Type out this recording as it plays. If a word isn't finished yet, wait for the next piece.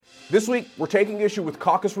This week, we're taking issue with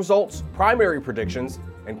caucus results, primary predictions,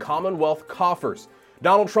 and Commonwealth coffers.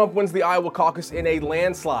 Donald Trump wins the Iowa caucus in a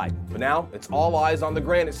landslide, but now it's all eyes on the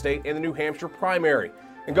Granite State and the New Hampshire primary.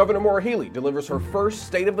 And Governor Maura Healey delivers her first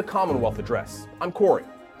State of the Commonwealth address. I'm Corey.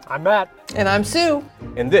 I'm Matt. And I'm Sue.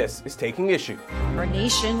 And this is Taking Issue. Our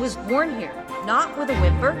nation was born here, not with a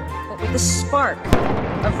whimper, but with the spark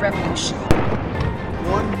of revolution.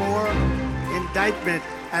 One more indictment,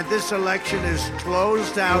 and this election is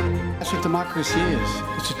closed out. That's what democracy is.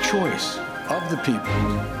 It's a choice of the people,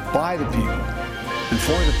 by the people, and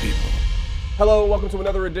for the people. Hello, welcome to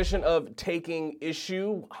another edition of Taking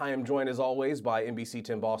Issue. I am joined as always by NBC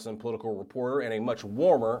 10 Boston political reporter and a much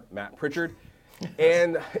warmer Matt Pritchard,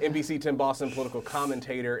 and NBC 10 Boston political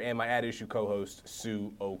commentator and my At Issue co-host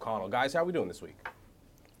Sue O'Connell. Guys, how are we doing this week?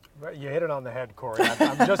 You hit it on the head, Corey.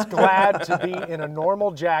 I'm just glad to be in a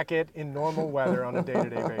normal jacket in normal weather on a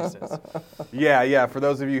day-to-day basis. Yeah. For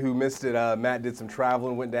those of you who missed it, Matt did some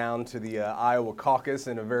traveling, went down to the Iowa caucus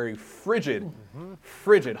in a very frigid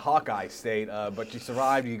Hawkeye state, but you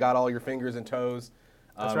survived. You got all your fingers and toes.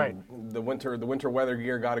 That's right. The winter weather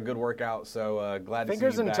gear got a good workout, so glad to see you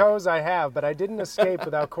Fingers and back. toes I have, but I didn't escape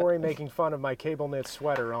without Corey making fun of my cable knit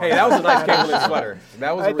sweater on. Hey, that was a nice cable knit sweater.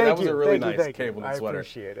 That was a really Thank nice you. cable knit sweater. I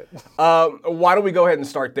appreciate it. Why don't we go ahead and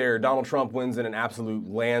start there? Donald Trump wins in an absolute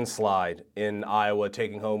landslide in Iowa,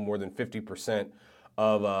 taking home more than 50%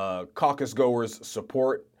 of caucus goers'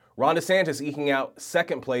 support. Ron DeSantis eking out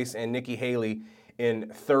second place and Nikki Haley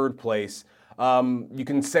in third place. You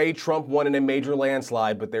can say Trump won in a major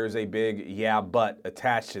landslide, but there's a big yeah but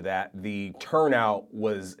attached to that. The turnout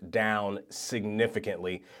was down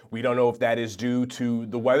significantly. We don't know if that is due to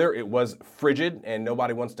the weather. It was frigid, and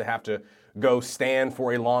nobody wants to have to go stand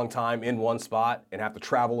for a long time in one spot and have to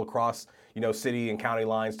travel across, city and county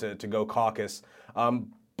lines to go caucus.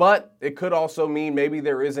 But it could also mean maybe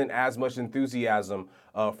there isn't as much enthusiasm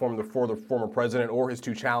for the former president or his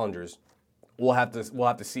two challengers. We'll have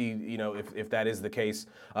to see, if that is the case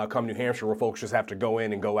come New Hampshire, where folks just have to go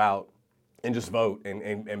in and go out and just vote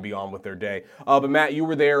and be on with their day. But Matt, you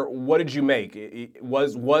were there. What did you make?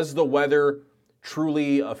 Was the weather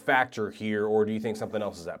truly a factor here, or do you think something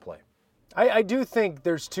else is at play? I do think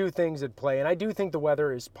there's two things at play, and I do think the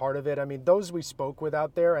weather is part of it. I mean, those we spoke with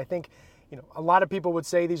out there, I think, a lot of people would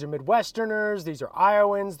say these are Midwesterners, these are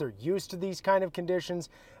Iowans, they're used to these kind of conditions.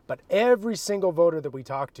 But every single voter that we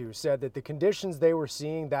talked to said that the conditions they were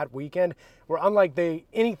seeing that weekend were unlike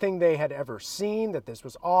anything they had ever seen, that this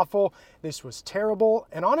was awful, this was terrible.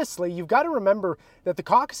 And honestly, you've got to remember that the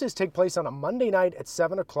caucuses take place on a Monday night at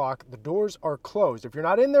 7 o'clock. The doors are closed. If you're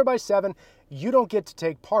not in there by 7, you don't get to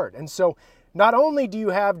take part. And so not only do you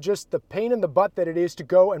have just the pain in the butt that it is to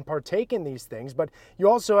go and partake in these things, but you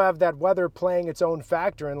also have that weather playing its own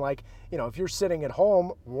factor. And if you're sitting at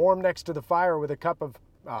home warm next to the fire with a cup of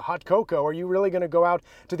hot cocoa, are you really going to go out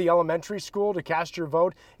to the elementary school to cast your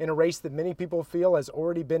vote in a race that many people feel has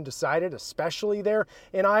already been decided, especially there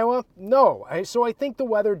in Iowa? No. So I think the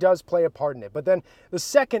weather does play a part in it. But then the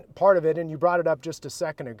second part of it, and you brought it up just a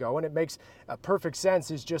second ago, and it makes perfect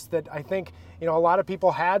sense, is just that I think, a lot of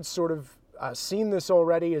people had sort of seen this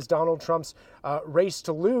already as Donald Trump's race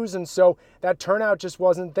to lose, and so that turnout just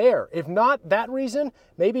wasn't there. If not that reason,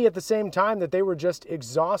 maybe at the same time that they were just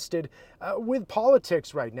exhausted with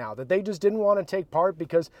politics right now, that they just didn't want to take part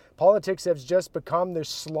because politics has just become this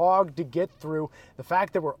slog to get through. The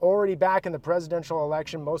fact that we're already back in the presidential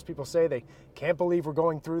election, most people say they can't believe we're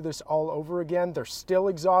going through this all over again. They're still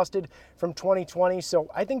exhausted from 2020, so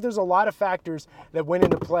I think there's a lot of factors that went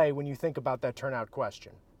into play when you think about that turnout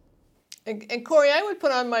question. And Corey, I would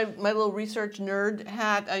put on my little research nerd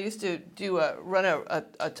hat. I used to run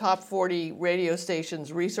a top 40 radio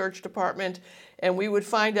stations research department, and we would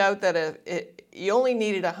find out that you only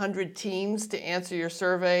needed 100 teens to answer your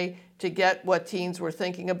survey to get what teens were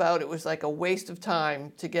thinking about. It was like a waste of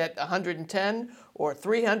time to get 110 or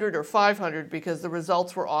 300 or 500 because the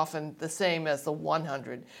results were often the same as the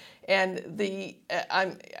 100. And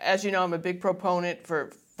as you know, I'm a big proponent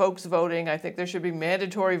for folks voting. I think there should be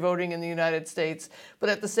mandatory voting in the United States. But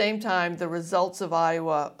at the same time, the results of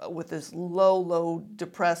Iowa with this low,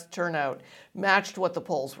 depressed turnout matched what the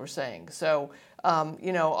polls were saying. So,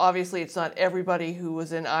 obviously it's not everybody who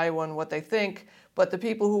was in Iowa and what they think, but the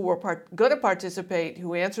people who were going to participate,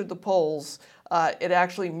 who answered the polls, it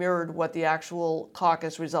actually mirrored what the actual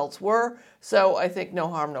caucus results were. So I think no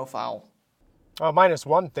harm, no foul. Minus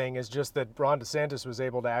one thing is just that Ron DeSantis was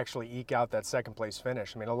able to actually eke out that second place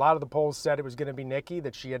finish. I mean, a lot of the polls said it was going to be Nikki,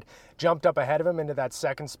 that she had jumped up ahead of him into that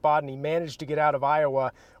second spot, and he managed to get out of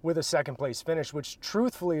Iowa with a second place finish, which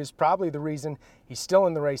truthfully is probably the reason he's still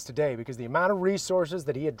in the race today, because the amount of resources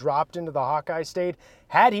that he had dropped into the Hawkeye state,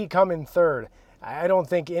 had he come in third, I don't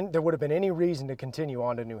think there would have been any reason to continue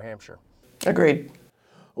on to New Hampshire. Agreed.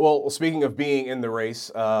 Well, speaking of being in the race,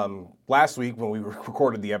 last week when we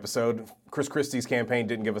recorded the episode, Chris Christie's campaign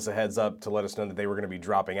didn't give us a heads up to let us know that they were going to be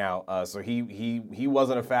dropping out. So he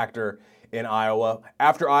wasn't a factor in Iowa.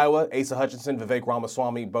 After Iowa, Asa Hutchinson, Vivek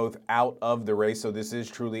Ramaswamy, both out of the race. So this is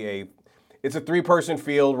truly it's a three-person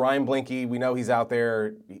field. Ryan Blinky, we know he's out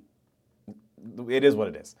there. It is what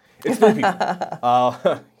it is. It's three people.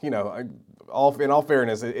 In all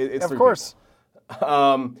fairness, it's three course.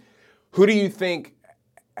 People. Who do you think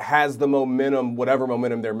has the momentum, whatever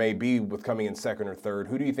momentum there may be with coming in second or third?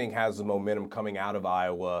 Who do you think has the momentum coming out of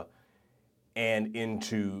Iowa and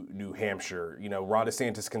into New Hampshire? Ron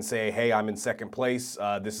DeSantis can say, hey, I'm in second place.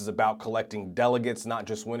 This is about collecting delegates, not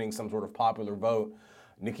just winning some sort of popular vote.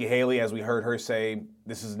 Nikki Haley, as we heard her say,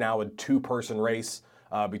 this is now a two-person race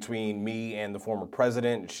between me and the former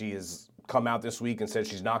president. She has come out this week and said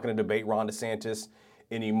she's not going to debate Ron DeSantis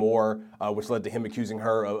anymore, which led to him accusing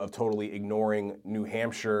her of totally ignoring New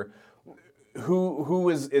Hampshire. Who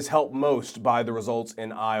is helped most by the results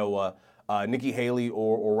in Iowa, Nikki Haley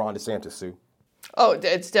or Ron DeSantis, Sue? Oh,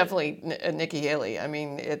 it's definitely Nikki Haley. I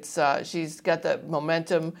mean, she's got the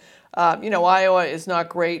momentum. Iowa is not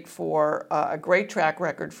great for a great track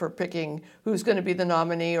record for picking who's going to be the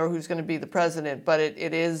nominee or who's going to be the president, but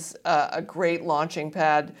it is a great launching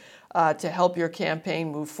pad to help your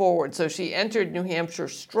campaign move forward. So she entered New Hampshire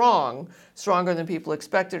stronger than people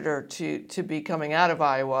expected her to be coming out of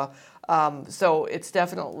Iowa. So it's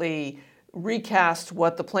definitely recast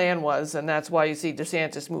what the plan was, and that's why you see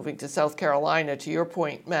DeSantis moving to South Carolina, to your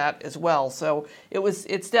point, Matt, as well. So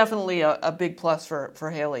it's definitely a big plus for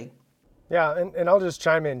Haley. Yeah, and I'll just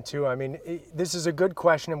chime in too. I mean, this is a good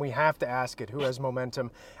question, and we have to ask it. Who has momentum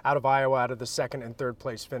out of Iowa, out of the second and third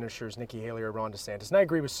place finishers, Nikki Haley or Ron DeSantis? And I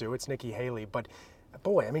agree with Sue, it's Nikki Haley, but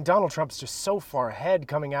boy, I mean, Donald Trump's just so far ahead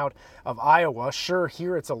coming out of Iowa. Sure,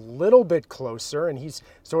 here it's a little bit closer, and he's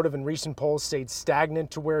sort of in recent polls stayed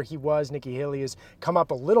stagnant to where he was. Nikki Haley has come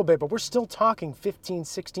up a little bit, but we're still talking 15,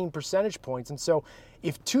 16 percentage points. And so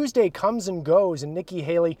if Tuesday comes and goes and Nikki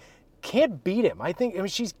Haley can't beat him, I mean,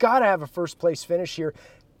 she's got to have a first place finish here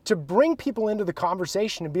to bring people into the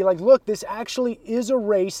conversation and be like, look, this actually is a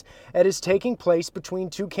race that is taking place between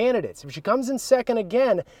two candidates. If she comes in second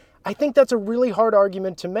again, I think that's a really hard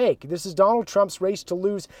argument to make. This is Donald Trump's race to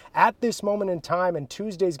lose at this moment in time, and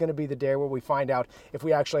Tuesday's going to be the day where we find out if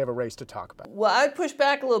we actually have a race to talk about. Well, I'd push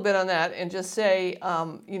back a little bit on that and just say,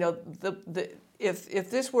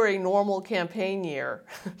 if this were a normal campaign year,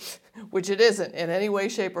 which it isn't in any way,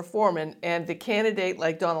 shape, or form, and the candidate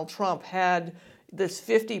like Donald Trump had this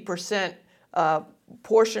 50%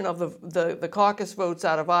 portion of the caucus votes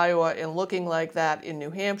out of Iowa and looking like that in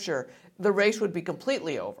New Hampshire, the race would be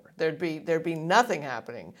completely over. There'd be nothing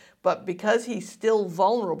happening. But because he's still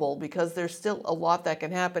vulnerable, because there's still a lot that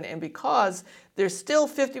can happen, and because there's still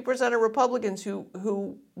 50% of Republicans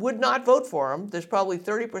who would not vote for him, there's probably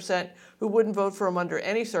 30% who wouldn't vote for him under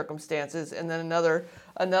any circumstances, and then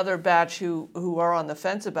another batch who are on the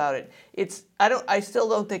fence about it. I still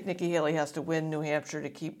don't think Nikki Haley has to win New Hampshire to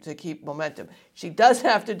keep momentum. She does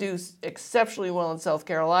have to do exceptionally well in South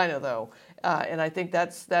Carolina, though, and I think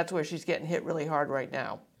that's where she's getting hit really hard right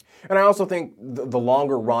now. And I also think the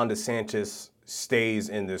longer Ron DeSantis stays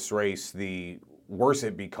in this race, the worse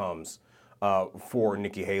it becomes for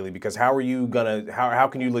Nikki Haley. Because how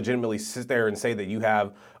can you legitimately sit there and say that you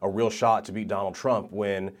have a real shot to beat Donald Trump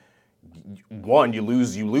when, one, you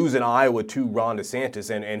lose in Iowa to Ron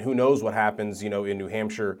DeSantis, and who knows what happens, in New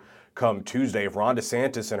Hampshire come Tuesday. If Ron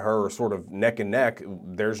DeSantis and her are sort of neck and neck,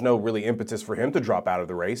 there's no really impetus for him to drop out of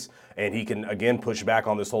the race, and he can again push back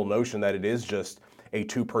on this whole notion that it is just a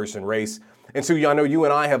two-person race. And so I know you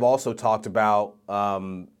and I have also talked about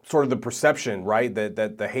sort of the perception, right,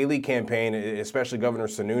 that the Haley campaign, especially Governor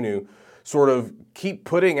Sununu, sort of keep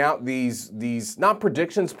putting out these not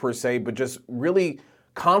predictions per se, but just really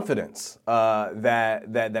confidence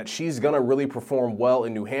that she's going to really perform well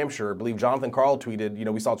in New Hampshire. I believe Jonathan Karl tweeted,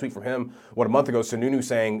 we saw a tweet from him, a month ago, Sununu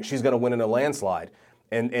saying she's going to win in a landslide.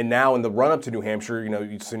 And now in the run-up to New Hampshire,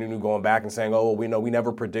 Sununu going back and saying, oh, we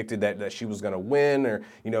never predicted that she was going to win, or,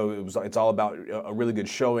 it's all about a really good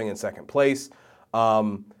showing in second place.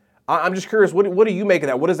 I'm just curious, what do you make of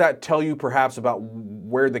that? What does that tell you perhaps about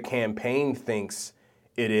where the campaign thinks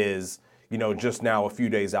it is, just now a few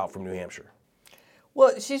days out from New Hampshire?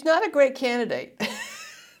 Well, she's not a great candidate.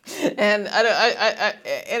 And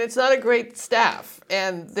and it's not a great staff.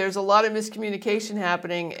 And there's a lot of miscommunication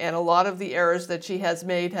happening, and a lot of the errors that she has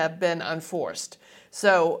made have been unforced.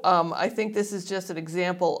 So I think this is just an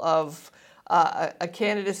example of a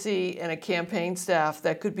candidacy and a campaign staff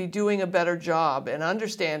that could be doing a better job and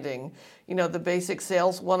understanding, the basic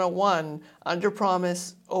sales 101, under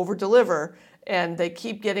promise, over deliver. And they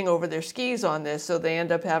keep getting over their skis on this, so they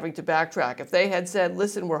end up having to backtrack. If they had said,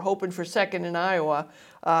 listen, we're hoping for second in Iowa,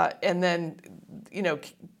 and then,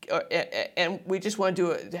 and we just want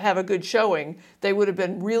to have a good showing, they would have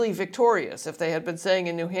been really victorious. If they had been saying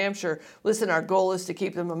in New Hampshire, listen, our goal is to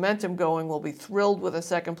keep the momentum going, we'll be thrilled with a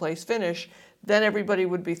second place finish, then everybody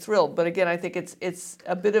would be thrilled. But again, I think it's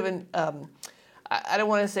a bit of an... I don't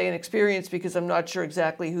want to say an experience because I'm not sure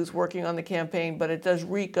exactly who's working on the campaign, but it does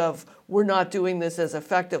reek of we're not doing this as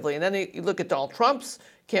effectively. And then you look at Donald Trump's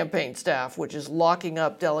campaign staff, which is locking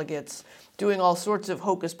up delegates, doing all sorts of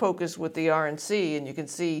hocus pocus with the RNC, and you can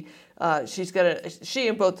see she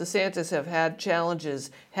and both DeSantis have had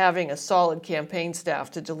challenges having a solid campaign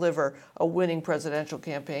staff to deliver a winning presidential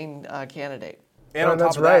campaign candidate. And on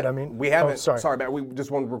that's top of right. that, I mean, we haven't. sorry, Matt.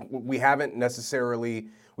 We haven't necessarily.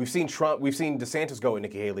 We've seen Trump. We've seen DeSantis go at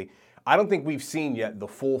Nikki Haley. I don't think we've seen yet the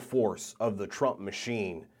full force of the Trump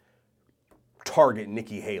machine target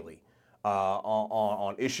Nikki Haley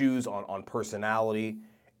on issues, on personality,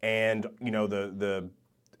 and the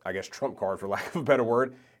I guess Trump card, for lack of a better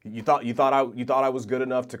word. You thought I was good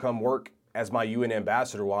enough to come work as my UN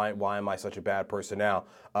ambassador. Why am I such a bad person now?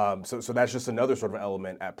 So that's just another sort of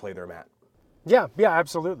element at play there, Matt. Yeah,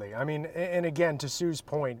 absolutely. I mean, and again, to Sue's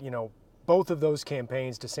point, both of those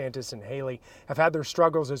campaigns, DeSantis and Haley, have had their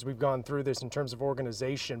struggles as we've gone through this in terms of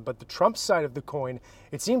organization. But the Trump side of the coin,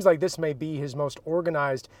 it seems like this may be his most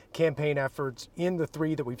organized campaign efforts in the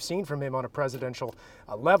three that we've seen from him on a presidential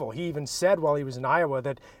level. He even said while he was in Iowa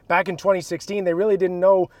that back in 2016, they really didn't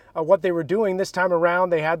know what they were doing. This time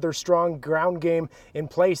around, they had their strong ground game in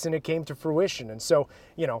place, and it came to fruition. And so,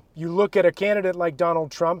 you look at a candidate like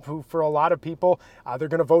Donald Trump, who for a lot of people, they're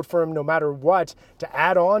going to vote for him no matter what. To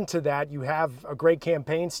add on to that, you have a great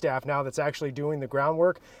campaign staff now that's actually doing the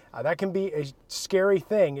groundwork. That can be a scary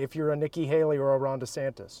thing if you're a Nikki Haley or a Ron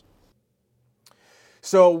DeSantis.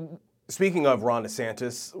 So, speaking of Ron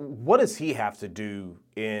DeSantis, what does he have to do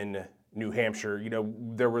in New Hampshire?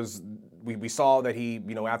 We saw that he,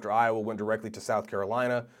 after Iowa, went directly to South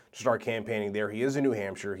Carolina to start campaigning there. He is in New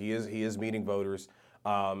Hampshire. He is meeting voters,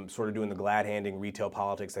 sort of doing the glad-handing retail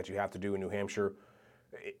politics that you have to do in New Hampshire.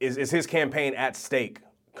 Is his campaign at stake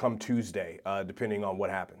come Tuesday, depending on what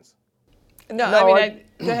happens? No, go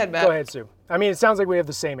ahead, Matt. Go ahead, Sue. I mean, it sounds like we have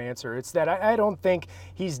the same answer. It's that I don't think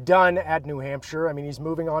he's done at New Hampshire. I mean, he's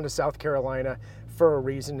moving on to South Carolina for a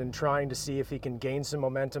reason and trying to see if he can gain some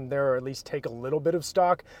momentum there, or at least take a little bit of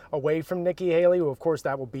stock away from Nikki Haley, who, of course,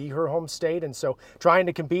 that will be her home state. And so trying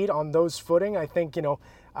to compete on those footing, I think,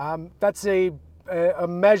 that's a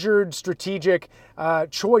measured, strategic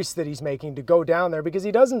choice that he's making to go down there, because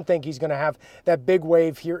he doesn't think he's going to have that big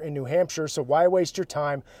wave here in New Hampshire. So why waste your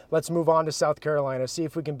time? Let's move on to South Carolina, see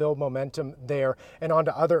if we can build momentum there and on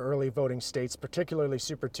to other early voting states, particularly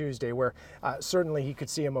Super Tuesday, where certainly he could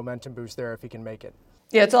see a momentum boost there if he can make it.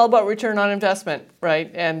 Yeah, it's all about return on investment,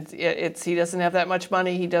 right? And he doesn't have that much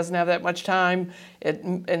money. He doesn't have that much time.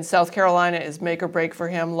 And South Carolina is make or break for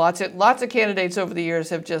him. Lots of candidates over the years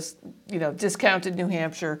have just, discounted New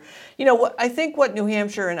Hampshire. I think what New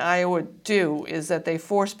Hampshire and Iowa do is that they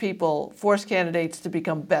force candidates to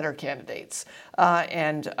become better candidates.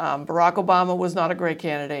 And Barack Obama was not a great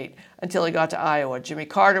candidate until he got to Iowa. Jimmy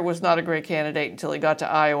Carter was not a great candidate until he got to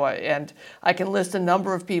Iowa. And I can list a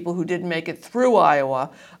number of people who didn't make it through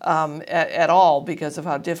Iowa at all because of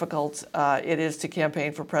how difficult it is to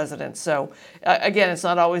campaign for president. So again, it's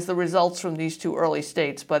not always the results from these two early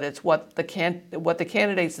states, but it's what the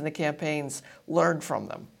candidates in the campaigns learned from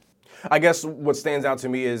them. I guess what stands out to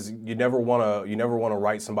me is you never want to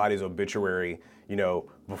write somebody's obituary,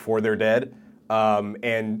 before they're dead.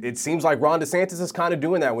 And it seems like Ron DeSantis is kind of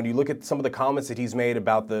doing that when you look at some of the comments that he's made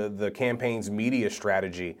about the campaign's media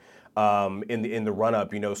strategy in the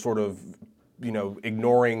run-up,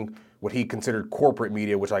 ignoring what he considered corporate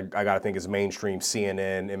media, which I got to think is mainstream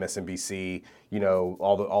CNN, MSNBC,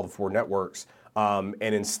 all the four networks, and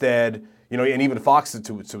instead, and even Fox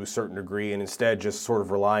to a certain degree, and instead just sort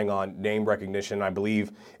of relying on name recognition. I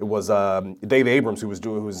believe it was Dave Abrams who was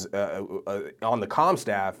on the comm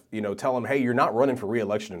staff, tell him, hey, you're not running for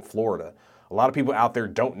re-election in Florida. A lot of people out there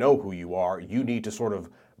don't know who you are. You need to sort of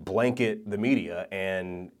blanket the media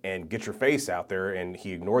and get your face out there, and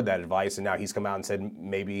he ignored that advice, and now he's come out and said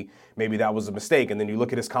maybe that was a mistake. And then you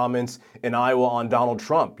look at his comments in Iowa on Donald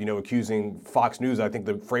Trump, accusing Fox News. I think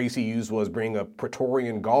the phrase he used was bring a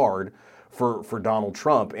Praetorian Guard for Donald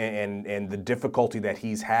Trump, and the difficulty that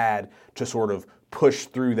he's had to sort of push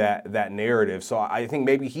through that narrative. So I think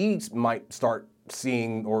maybe he might start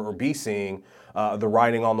seeing or be seeing the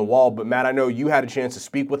writing on the wall. But Matt, I know you had a chance to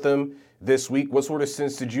speak with him this week. What sort of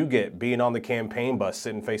sense did you get being on the campaign bus,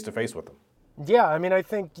 sitting face to face with him? Yeah, I mean, I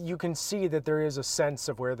think you can see that there is a sense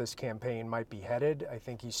of where this campaign might be headed. I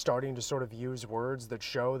think he's starting to sort of use words that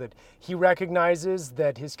show that he recognizes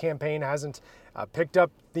that his campaign hasn't picked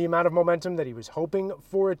up the amount of momentum that he was hoping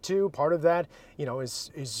for it to. Part of that,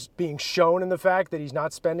 is being shown in the fact that he's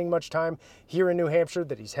not spending much time here in New Hampshire,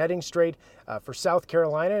 that he's heading straight for South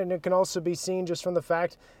Carolina. And it can also be seen just from the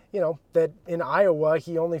fact that in Iowa,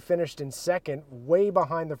 he only finished in second, way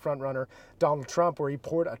behind the frontrunner, Donald Trump, where he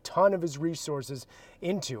poured a ton of his resources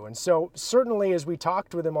into. And so certainly as we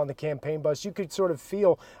talked with him on the campaign bus, you could sort of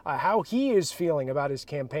feel how he is feeling about his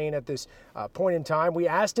campaign at this point in time. We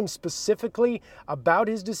asked him specifically about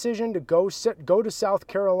his decision to go to South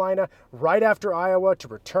Carolina right after Iowa, to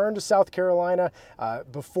return to South Carolina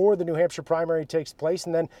before the New Hampshire primary takes place.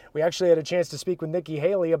 And then we actually had a chance to speak with Nikki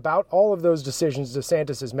Haley about all of those decisions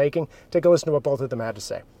DeSantis is making. Take a listen to what both of them had to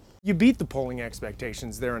say. You beat the polling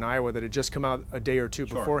expectations there in Iowa that had just come out a day or two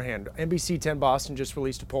beforehand. NBC 10 Boston just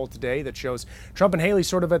released a poll today that shows Trump and Haley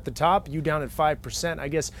sort of at the top, you down at 5%. I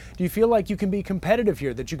guess, do you feel like you can be competitive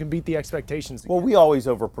here, that you can beat the expectations? Well, we always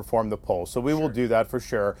overperform the poll, so we will do that for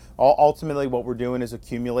sure. Ultimately, what we're doing is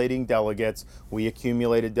accumulating delegates. We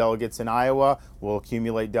accumulated delegates in Iowa. We'll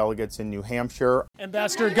accumulate delegates in New Hampshire.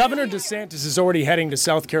 Ambassador, Governor DeSantis is already heading to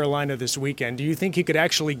South Carolina this weekend. Do you think he could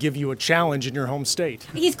actually give you a challenge in your home state?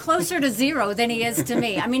 He's closer to zero than he is to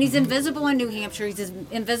me. I mean, he's invisible in New Hampshire. He's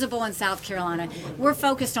invisible in South Carolina. We're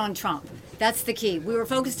focused on Trump. That's the key. We were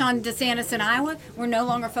focused on DeSantis in Iowa. We're no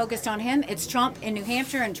longer focused on him. It's Trump in New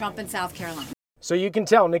Hampshire and Trump in South Carolina. So you can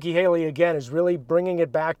tell Nikki Haley, again, is really bringing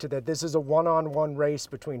it back to that this is a one-on-one race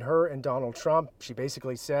between her and Donald Trump. She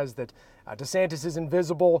basically says that DeSantis is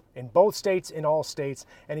invisible in both states, in all states,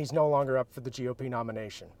 and he's no longer up for the GOP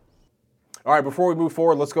nomination. All right, before we move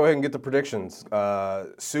forward, let's go ahead and get the predictions.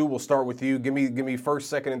 Sue, we'll start with you. Give me first,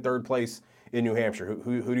 second, and third place in New Hampshire.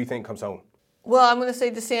 Who do you think comes home? Well, I'm going to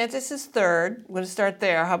say DeSantis is third. I'm going to start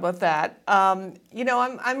there. How about that? I'm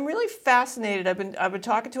really fascinated. I've been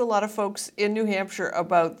talking to a lot of folks in New Hampshire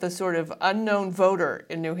about the sort of unknown voter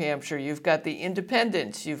in New Hampshire. You've got the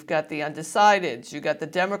independents, you've got the undecideds, you've got the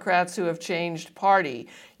Democrats who have changed party,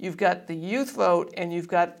 you've got the youth vote, and you've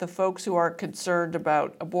got the folks who are concerned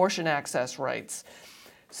about abortion access rights.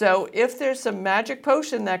 So if there's some magic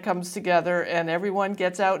potion that comes together and everyone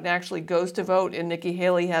gets out and actually goes to vote, and Nikki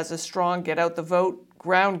Haley has a strong get out the vote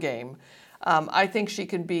ground game, I think she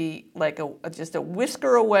can be like just a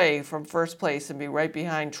whisker away from first place and be right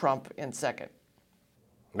behind Trump in second.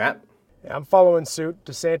 Matt? Yeah, I'm following suit.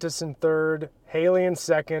 DeSantis in third, Haley in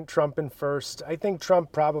second, Trump in first. I think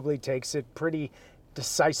Trump probably takes it pretty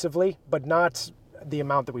decisively, but not the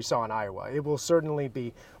amount that we saw in Iowa. It will certainly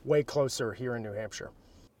be way closer here in New Hampshire.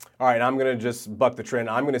 All right, I'm going to just buck the trend.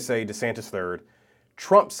 I'm going to say DeSantis third,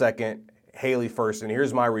 Trump second, Haley first. And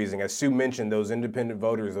here's my reasoning. As Sue mentioned, those independent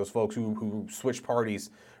voters, those folks who switched parties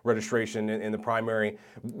registration in the primary,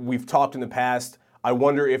 we've talked in the past. I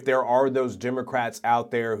wonder if there are those Democrats out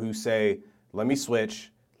there who say, let me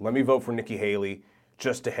switch, let me vote for Nikki Haley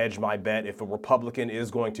just to hedge my bet. If a Republican is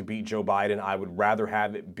going to beat Joe Biden, I would rather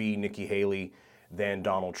have it be Nikki Haley than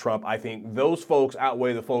Donald Trump. I think those folks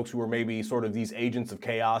outweigh the folks who are maybe sort of these agents of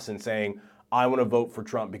chaos and saying, I want to vote for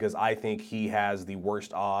Trump because I think he has the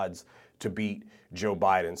worst odds to beat Joe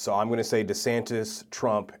Biden. So I'm going to say DeSantis,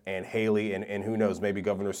 Trump, and Haley, and who knows, maybe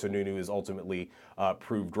Governor Sununu is ultimately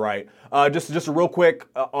proved right. Just a real quick,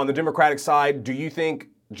 on the Democratic side, do you think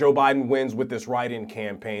Joe Biden wins with this write-in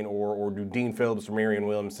campaign, or do Dean Phillips or Marianne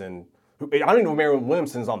Williamson, I don't even know if Marianne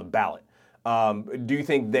Williamson's on the ballot, do you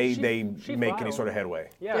think they make filed any sort of headway?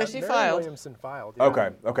 Yeah, she Marianne filed. Williamson filed. Yeah.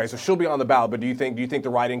 Okay, so she'll be on the ballot, but do you think the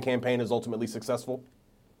write-in campaign is ultimately successful?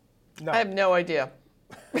 No. I have no idea.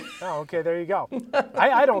 Oh, okay, there you go.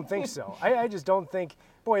 I don't think so. I just don't think,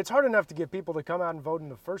 boy, it's hard enough to get people to come out and vote in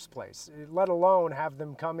the first place, let alone have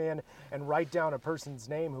them come in and write down a person's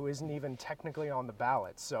name who isn't even technically on the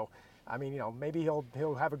ballot. So, I mean, maybe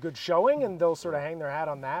he'll have a good showing and they'll sort of hang their hat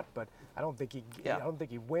on that, but I don't think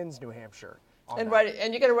he wins New Hampshire. And write it,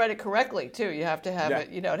 and you got to write it correctly too. You have to have it.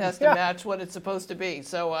 It has to match what it's supposed to be.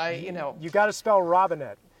 So You got to spell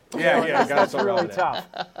Robinette. Yeah, That's really tough.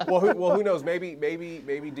 Well, who knows?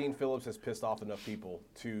 Maybe Dean Phillips has pissed off enough people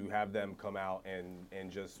to have them come out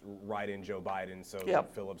and just write in Joe Biden so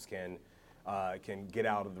that Phillips can get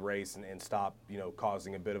out of the race and stop,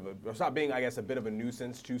 causing stop being, I guess, a bit of a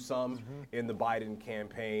nuisance to some in the Biden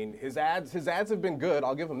campaign. His ads have been good.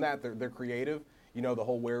 I'll give him that. They're creative. The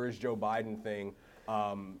whole "Where is Joe Biden" thing.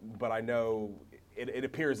 But I know it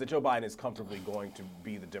appears that Joe Biden is comfortably going to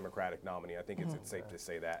be the Democratic nominee. I think it's safe to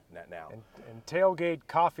say that now. And tailgate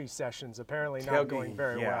coffee sessions apparently not going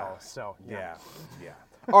very well. So yeah.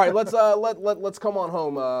 All right, let's come on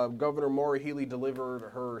home. Governor Maura Healey delivered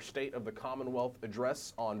her State of the Commonwealth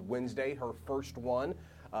address on Wednesday, her first one.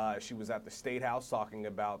 She was at the State House talking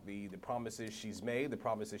about the promises she's made, the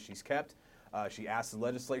promises she's kept. She asked the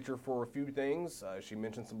legislature for a few things. She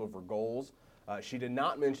mentioned some of her goals. She did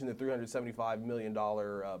not mention the $375 million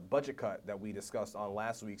budget cut that we discussed on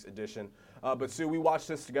last week's edition. But Sue, we watched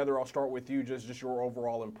this together. I'll start with you, just your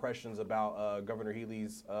overall impressions about Governor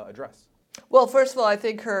Healey's address. Well, first of all, I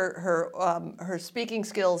think her speaking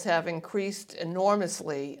skills have increased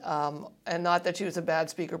enormously, and not that she was a bad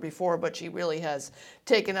speaker before, but she really has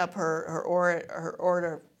taken up her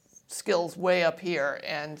orator skills way up here,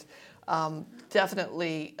 and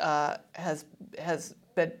definitely has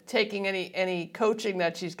been taking any coaching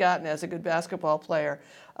that she's gotten as a good basketball player,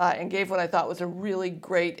 and gave what I thought was a really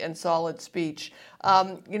great and solid speech.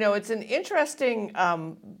 It's an interesting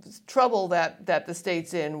trouble that the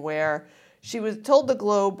state's in, where she was told the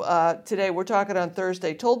Globe today, we're talking on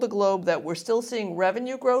Thursday, told the Globe that we're still seeing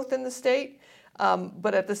revenue growth in the state,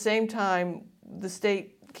 but at the same time, the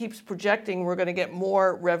state keeps projecting we're going to get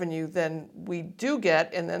more revenue than we do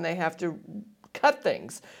get, and then they have to cut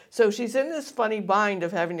things. So she's in this funny bind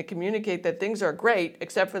of having to communicate that things are great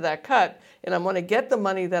except for that cut, and I'm going to get the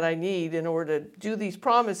money that I need in order to do these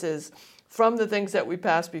promises from the things that we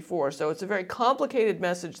passed before. So it's a very complicated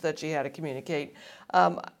message that she had to communicate.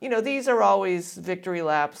 These are always victory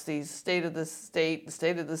laps, these state of the state, the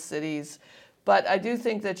state of the cities. But I do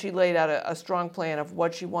think that she laid out a strong plan of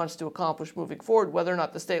what she wants to accomplish moving forward. Whether or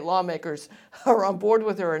not the state lawmakers are on board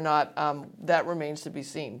with her or not, that remains to be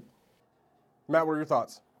seen. Matt, what are your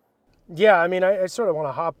thoughts? Yeah, I mean, I sort of want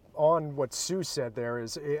to hop on what Sue said there.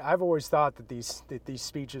 I've always thought that these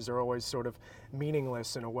speeches are always sort of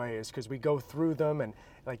meaningless in a way, is because we go through them and,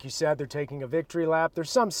 like you said, they're taking a victory lap.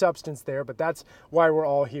 There's some substance there, but that's why we're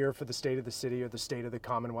all here for the state of the city or the state of the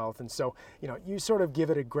Commonwealth. And so, you sort of give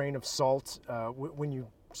it a grain of salt when you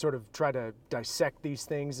sort of try to dissect these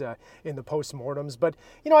things in the postmortems. But,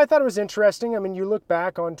 I thought it was interesting. I mean, you look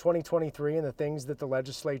back on 2023 and the things that the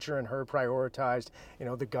legislature and her prioritized,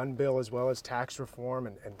 the gun bill as well as tax reform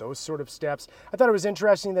and those sort of steps. I thought it was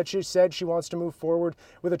interesting that she said she wants to move forward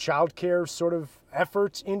with a child care sort of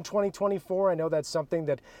effort in 2024. I know that's something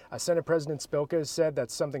that Senate President Spilka has said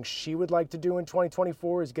that's something she would like to do in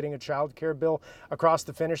 2024, is getting a child care bill across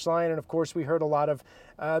the finish line. And of course, we heard a lot of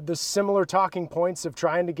the similar talking points of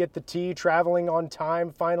trying to get the T traveling on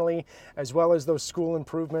time finally, as well as those school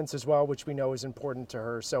improvements as well, which we know is important to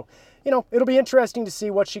her. So, it'll be interesting to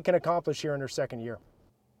see what she can accomplish here in her second year.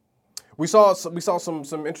 We saw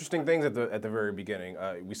some interesting things at the very beginning.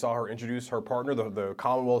 We saw her introduce her partner, the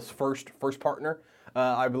Commonwealth's first partner,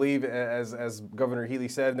 I believe, as Governor Healey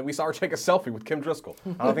said, and then we saw her take a selfie with Kim Driscoll.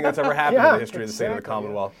 I don't think that's ever happened in the history of the state of the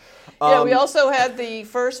Commonwealth. Yeah, we also had the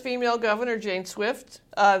first female governor, Jane Swift,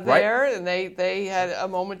 there, right. And they had a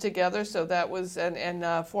moment together. So that was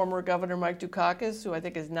and former Governor Mike Dukakis, who I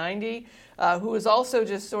think is 90. Who is also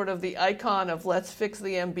just sort of the icon of let's fix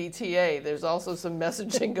the MBTA. There's also some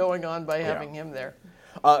messaging going on by having him there.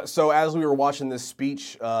 So as we were watching this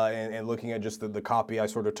speech and looking at just the copy, I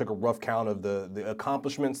sort of took a rough count of the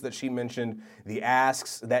accomplishments that she mentioned, the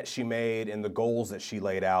asks that she made, and the goals that she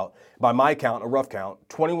laid out. By my count, a rough count,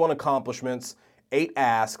 21 accomplishments, 8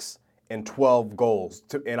 asks, and 12 goals.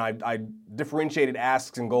 And I differentiated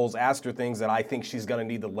asks and goals. Asked her things that I think she's going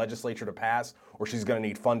to need the legislature to pass or she's going to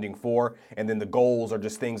need funding for. And then the goals are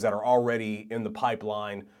just things that are already in the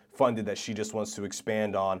pipeline funded that she just wants to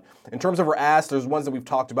expand on. In terms of her asks, there's ones that we've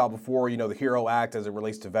talked about before, the HERO Act as it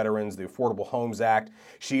relates to veterans, the Affordable Homes Act.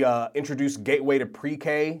 She introduced Gateway to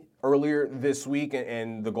Pre-K earlier this week,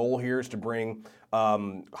 and the goal here is to bring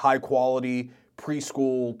high quality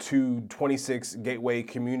preschool to 26 Gateway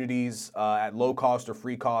communities at low cost or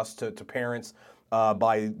free cost to parents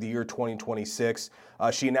by the year 2026.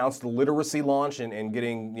 She announced the literacy launch and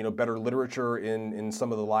getting better literature in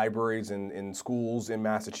some of the libraries and in schools in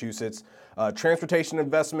Massachusetts. Transportation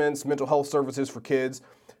investments, mental health services for kids.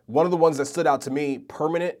 One of the ones that stood out to me,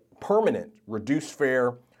 permanent reduced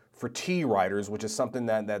fare for T riders, which is something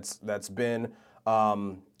that's been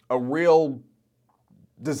a real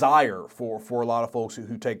desire for a lot of folks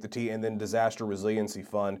who take the T, and then disaster resiliency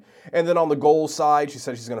fund. And then on the goals side, she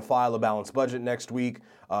said she's going to file a balanced budget next week.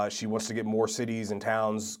 She wants to get more cities and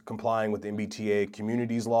towns complying with the MBTA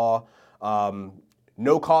communities law.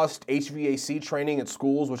 No cost HVAC training at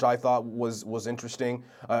schools, which I thought was interesting,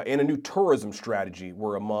 and a new tourism strategy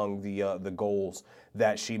were among the goals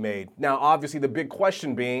that she made. Now, obviously, the big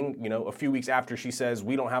question being, a few weeks after she says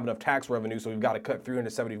we don't have enough tax revenue, so we've got to cut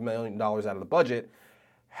 $370 million out of the budget.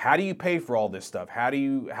 How do you pay for all this stuff? How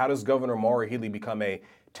does Governor Maura Healey become a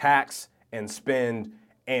tax and spend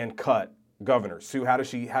and cut governor? Sue, how does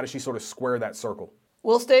she sort of square that circle?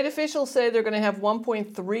 Well, state officials say they're going to have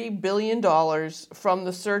 $1.3 billion from the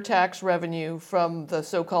surtax revenue from the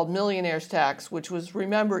so-called millionaire's tax, which was,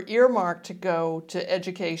 remember, earmarked to go to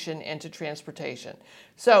education and to transportation.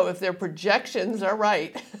 So if their projections are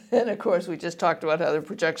right, and of course we just talked about how their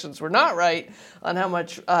projections were not right on how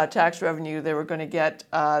much tax revenue they were going to get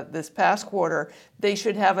this past quarter, they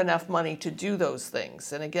should have enough money to do those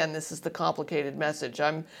things. And again, this is the complicated message.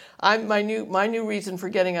 My new reason for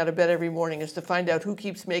getting out of bed every morning is to find out who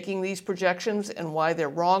keeps making these projections and why they're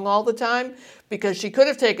wrong all the time, because she could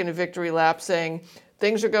have taken a victory lap saying,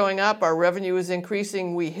 things are going up, our revenue is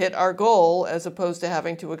increasing, we hit our goal, as opposed to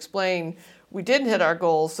having to explain, we didn't hit our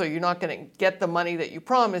goals, so you're not going to get the money that you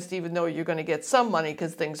promised, even though you're going to get some money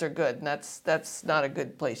because things are good. And that's not a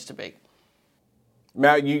good place to be.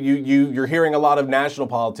 Matt, you're hearing a lot of national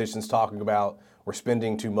politicians talking about we're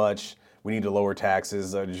spending too much, we need to lower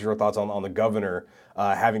taxes. Just your thoughts on the governor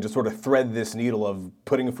having to sort of thread this needle of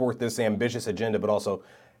putting forth this ambitious agenda, but also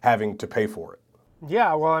having to pay for it?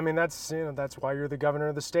 Yeah, well, I mean, that's why you're the governor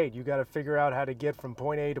of the state. You got to figure out how to get from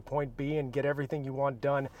point A to point B and get everything you want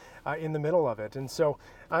done in the middle of it. And so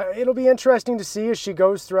it'll be interesting to see as she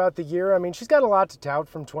goes throughout the year. I mean, she's got a lot to tout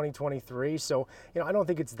from 2023, so I don't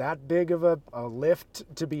think it's that big of a lift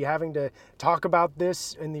to be having to talk about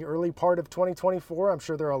this in the early part of 2024. I'm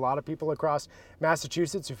sure there are a lot of people across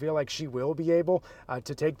Massachusetts who feel like she will be able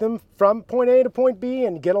to take them from point A to point B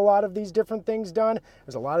and get a lot of these different things done.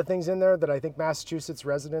 There's a lot of things in there that I think Massachusetts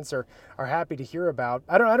residents are happy to hear about.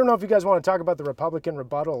 I don't know if you guys want to talk about the Republican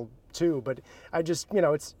rebuttal too, but I just,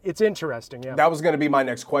 it's interesting. Yeah. That was going to be my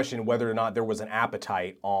next question, whether or not there was an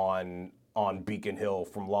appetite on Beacon Hill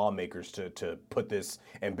from lawmakers to put this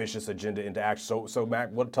ambitious agenda into action. So Mac,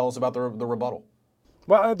 tell us about the rebuttal?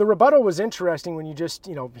 Well, the rebuttal was interesting when you just,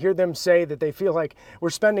 hear them say that they feel like we're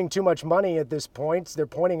spending too much money at this point. They're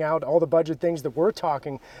pointing out all the budget things that we're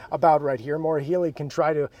talking about right here. Maura Healey can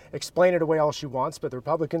try to explain it away all she wants, but the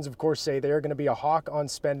Republicans, of course, say they're going to be a hawk on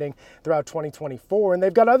spending throughout 2024. And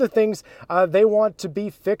they've got other things they want to be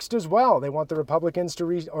fixed as well. They want the Republicans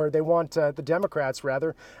they want the Democrats,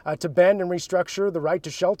 rather, to bend and restructure the right to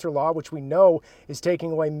shelter law, which we know is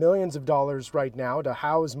taking away millions of dollars right now to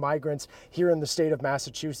house migrants here in the state of Massachusetts.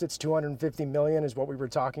 $250 million is what we were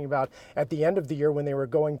talking about at the end of the year when they were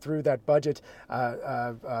going through that budget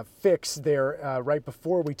fix there right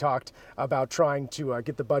before we talked about trying to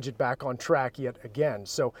get the budget back on track yet again.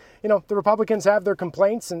 So, the Republicans have their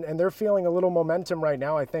complaints and they're feeling a little momentum right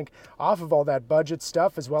now, I think, off of all that budget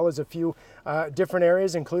stuff, as well as a few different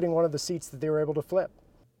areas, including one of the seats that they were able to flip.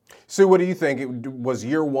 Sue, what do you think? It was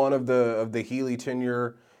year one of the Healey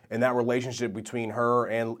tenure and that relationship between her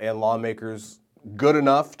and lawmakers good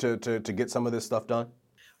enough to get some of this stuff done?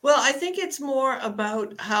 Well, I think it's more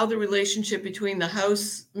about how the relationship between the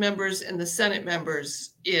House members and the Senate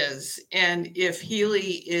members is, and if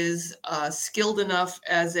Healey is skilled enough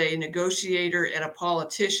as a negotiator and a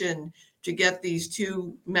politician to get these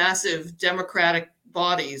two massive Democratic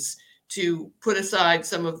bodies to put aside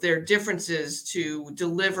some of their differences to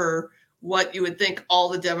deliver what you would think all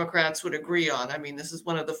the Democrats would agree on. I mean, this is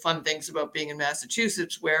one of the fun things about being in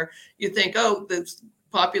Massachusetts, where you think, oh, the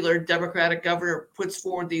popular Democratic governor puts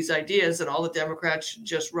forward these ideas and all the Democrats should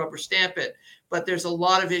just rubber stamp it. But there's a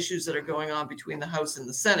lot of issues that are going on between the House and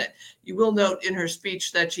the Senate. You will note in her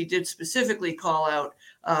speech that she did specifically call out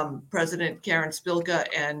President Karen Spilka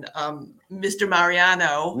and Mr.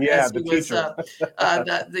 Mariano, as he was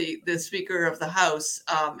the Speaker of the House,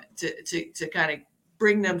 to kind of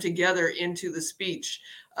bring them together into the speech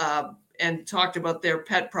and talked about their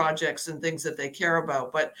pet projects and things that they care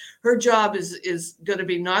about. But her job is going to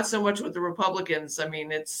be not so much with the Republicans. I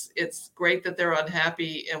mean, it's great that they're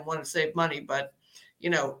unhappy and want to save money, but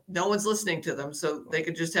no one's listening to them, so they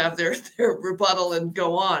could just have their rebuttal and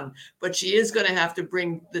go on. But she is going to have to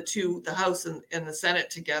bring the House and the Senate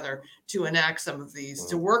together to enact some of these,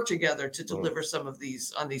 to work together to deliver some of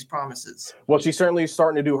these on these promises. Well, she's certainly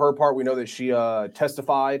starting to do her part. We know that she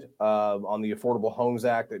testified on the Affordable Homes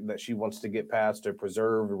Act that she wants to get passed to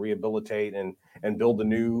preserve, rehabilitate, and build the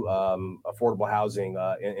new affordable housing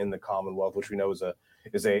in the Commonwealth, which we know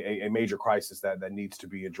is a major crisis that needs to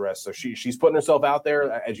be addressed. So she's putting herself out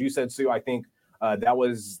there. As you said, Sue, I think that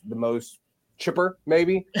was the most chipper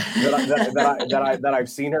maybe that I've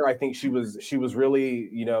seen her. I think she was really,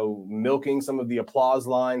 milking some of the applause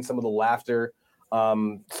lines, some of the laughter.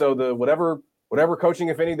 So the whatever coaching,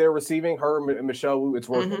 if any, they're receiving, her and Michelle, it's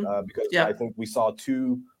working because I think we saw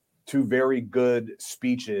two very good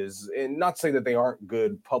speeches, and not to say that they aren't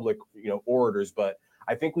good public, orators, but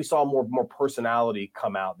I think we saw more personality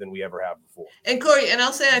come out than we ever have before. And Corey, and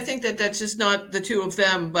I'll say, I think that that's just not the two of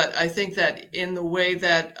them, but I think that in the way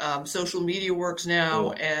that social media works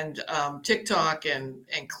now and TikTok and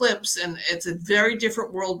clips, and it's a very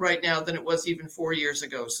different world right now than it was even 4 years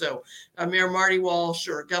ago. So Mayor Marty Walsh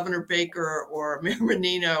or Governor Baker or Mayor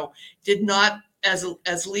Menino did not,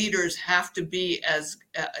 as leaders, have to be as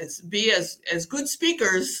good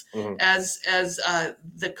speakers as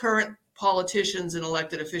the current politicians and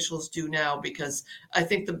elected officials do now, because I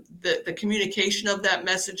think the communication of that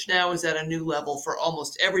message now is at a new level for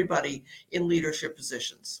almost everybody in leadership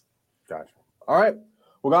positions. Gotcha. All right.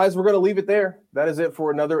 Well, guys, we're going to leave it there. That is it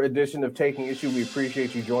for another edition of Taking Issue. We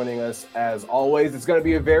appreciate you joining us as always. It's going to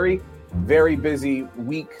be a very, very busy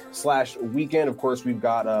week/weekend. Of course, we've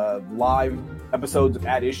got live episodes of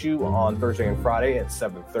At Issue on Thursday and Friday at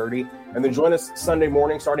 7:30. And then join us Sunday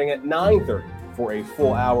morning starting at 9:30 for a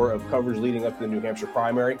full hour of coverage leading up to the New Hampshire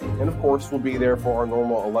primary. And of course, we'll be there for our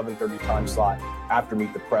normal 11:30 time slot after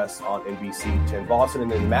Meet the Press on NBC 10 Boston.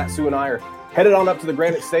 And then Matt, Sue, and I are headed on up to the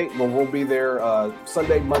Granite State, where we'll be there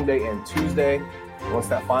Sunday, Monday, and Tuesday. Once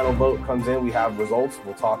that final vote comes in, we have results.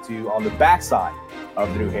 We'll talk to you on the backside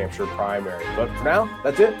of the New Hampshire primary. But for now,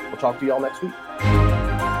 that's it. We'll talk to you all next week.